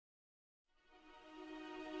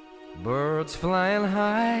Birds flying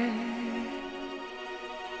high,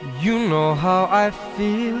 you know how I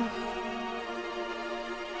feel.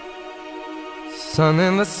 Sun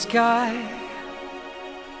in the sky,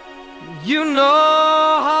 you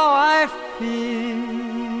know how I feel.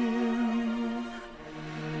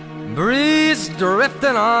 Breeze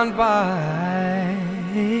drifting on by,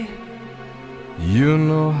 you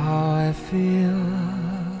know how I feel.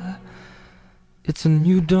 It's a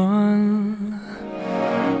new dawn,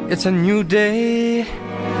 it's a new day,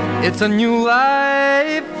 it's a new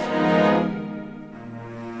life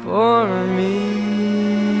for me.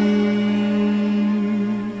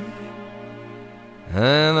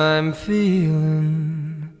 And I'm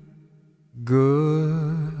feeling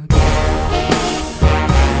good.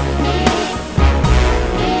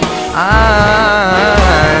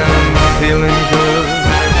 I'm feeling good.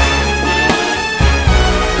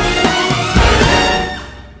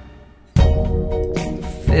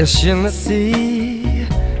 Fish in the sea,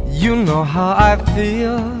 you know how I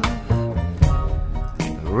feel.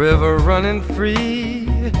 River running free,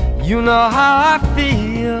 you know how I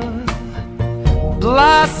feel.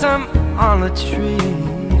 Blossom on a tree,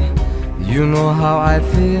 you know how I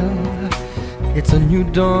feel. It's a new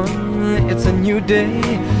dawn, it's a new day,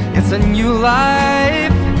 it's a new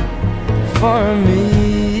life for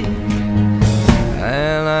me.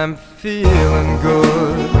 And I'm feeling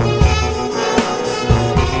good.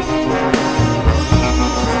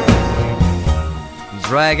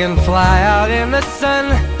 Dragonfly out in the sun,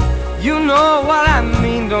 you know what I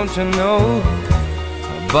mean, don't you know?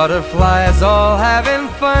 Butterflies all having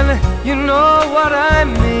fun, you know what I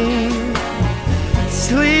mean.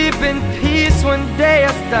 Sleep in peace when day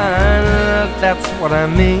is done, that's what I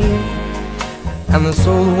mean. And this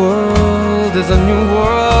old world is a new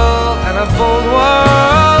world and a bold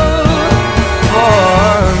world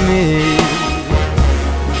for me.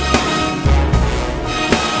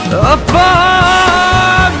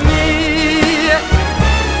 For me.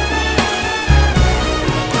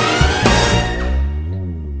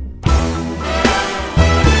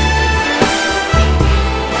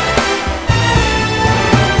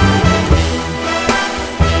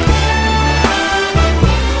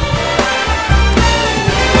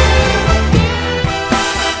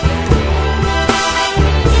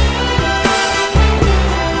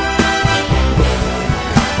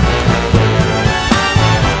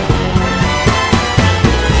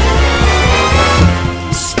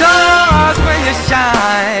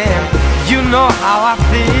 You know how I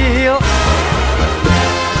feel.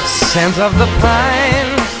 Scent of the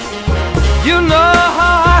pine, you know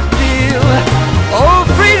how I feel. Oh,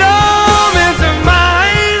 freedom is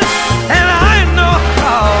mine, and I know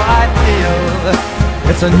how I feel.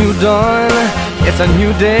 It's a new dawn, it's a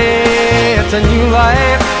new day, it's a new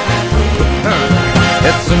life.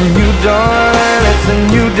 It's a new dawn, it's a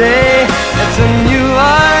new day, it's a new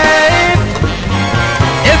life.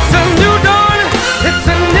 It's a new dawn, it's a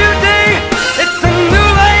new day, it's a new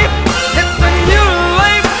life, it's a new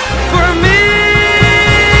life for me.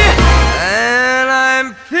 And I'm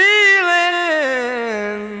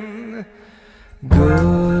feeling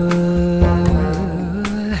good.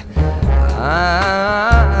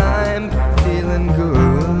 I'm feeling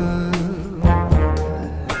good.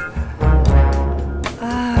 I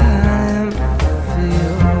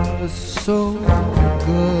feel so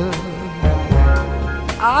good.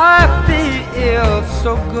 I feel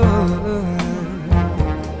so good.